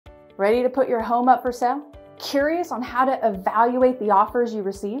Ready to put your home up for sale? Curious on how to evaluate the offers you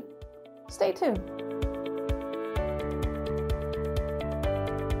receive? Stay tuned.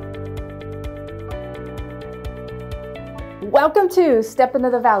 Welcome to Step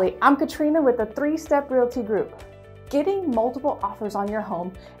Into the Valley. I'm Katrina with the 3-Step Realty Group. Getting multiple offers on your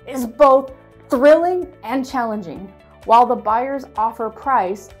home is both thrilling and challenging. While the buyer's offer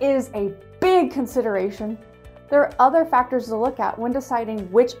price is a big consideration, there are other factors to look at when deciding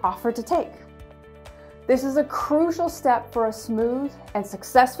which offer to take. This is a crucial step for a smooth and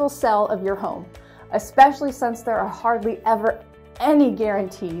successful sale of your home, especially since there are hardly ever any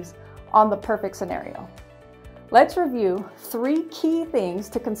guarantees on the perfect scenario. Let's review 3 key things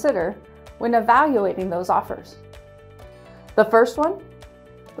to consider when evaluating those offers. The first one,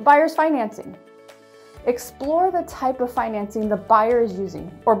 the buyer's financing. Explore the type of financing the buyer is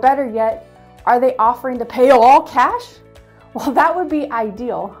using, or better yet, are they offering to pay all cash? Well, that would be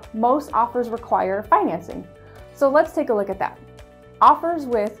ideal. Most offers require financing. So let's take a look at that. Offers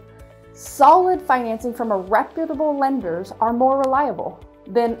with solid financing from reputable lenders are more reliable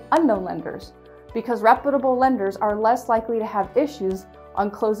than unknown lenders, because reputable lenders are less likely to have issues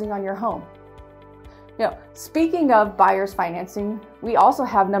on closing on your home. Speaking of buyer's financing, we also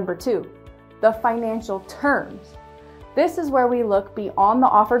have number 2, the financial terms. This is where we look beyond the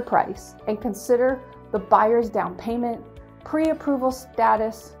offered price and consider the buyer's down payment, pre-approval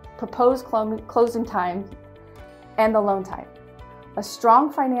status, proposed closing time, and the loan type. A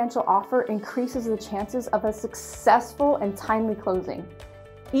strong financial offer increases the chances of a successful and timely closing.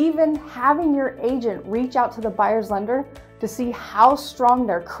 Even having your agent reach out to the buyer's lender to see how strong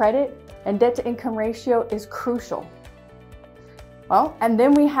their credit and debt to income ratio is crucial. Well, and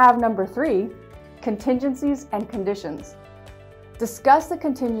then we have number 3, contingencies and conditions. Discuss the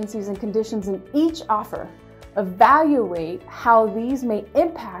contingencies and conditions in each offer. Evaluate how these may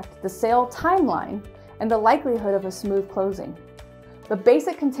impact the sale timeline and the likelihood of a smooth closing. The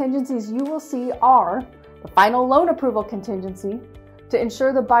basic contingencies you will see are the final loan approval contingency, to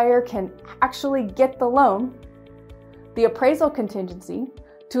ensure the buyer can actually get the loan, the appraisal contingency,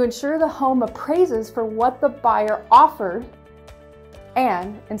 to ensure the home appraises for what the buyer offered,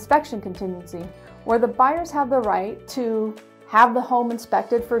 and inspection contingency, where the buyers have the right to have the home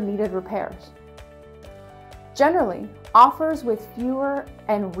inspected for needed repairs. Generally, offers with fewer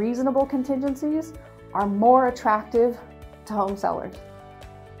and reasonable contingencies are more attractive to home sellers.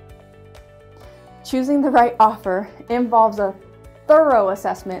 Choosing the right offer involves a thorough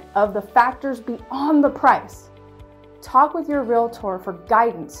assessment of the factors beyond the price. Talk with your realtor for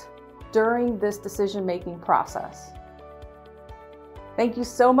guidance during this decision-making process. Thank you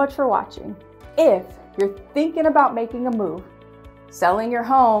so much for watching. If you're thinking about making a move, selling your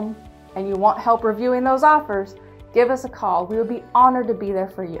home, and you want help reviewing those offers, give us a call. We would be honored to be there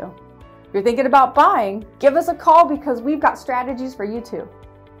for you. If you're thinking about buying, give us a call because we've got strategies for you too.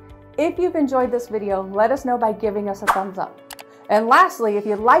 If you've enjoyed this video, let us know by giving us a thumbs up. And lastly, if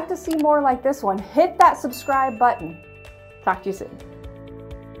you'd like to see more like this one, hit that subscribe button. Talk to you soon.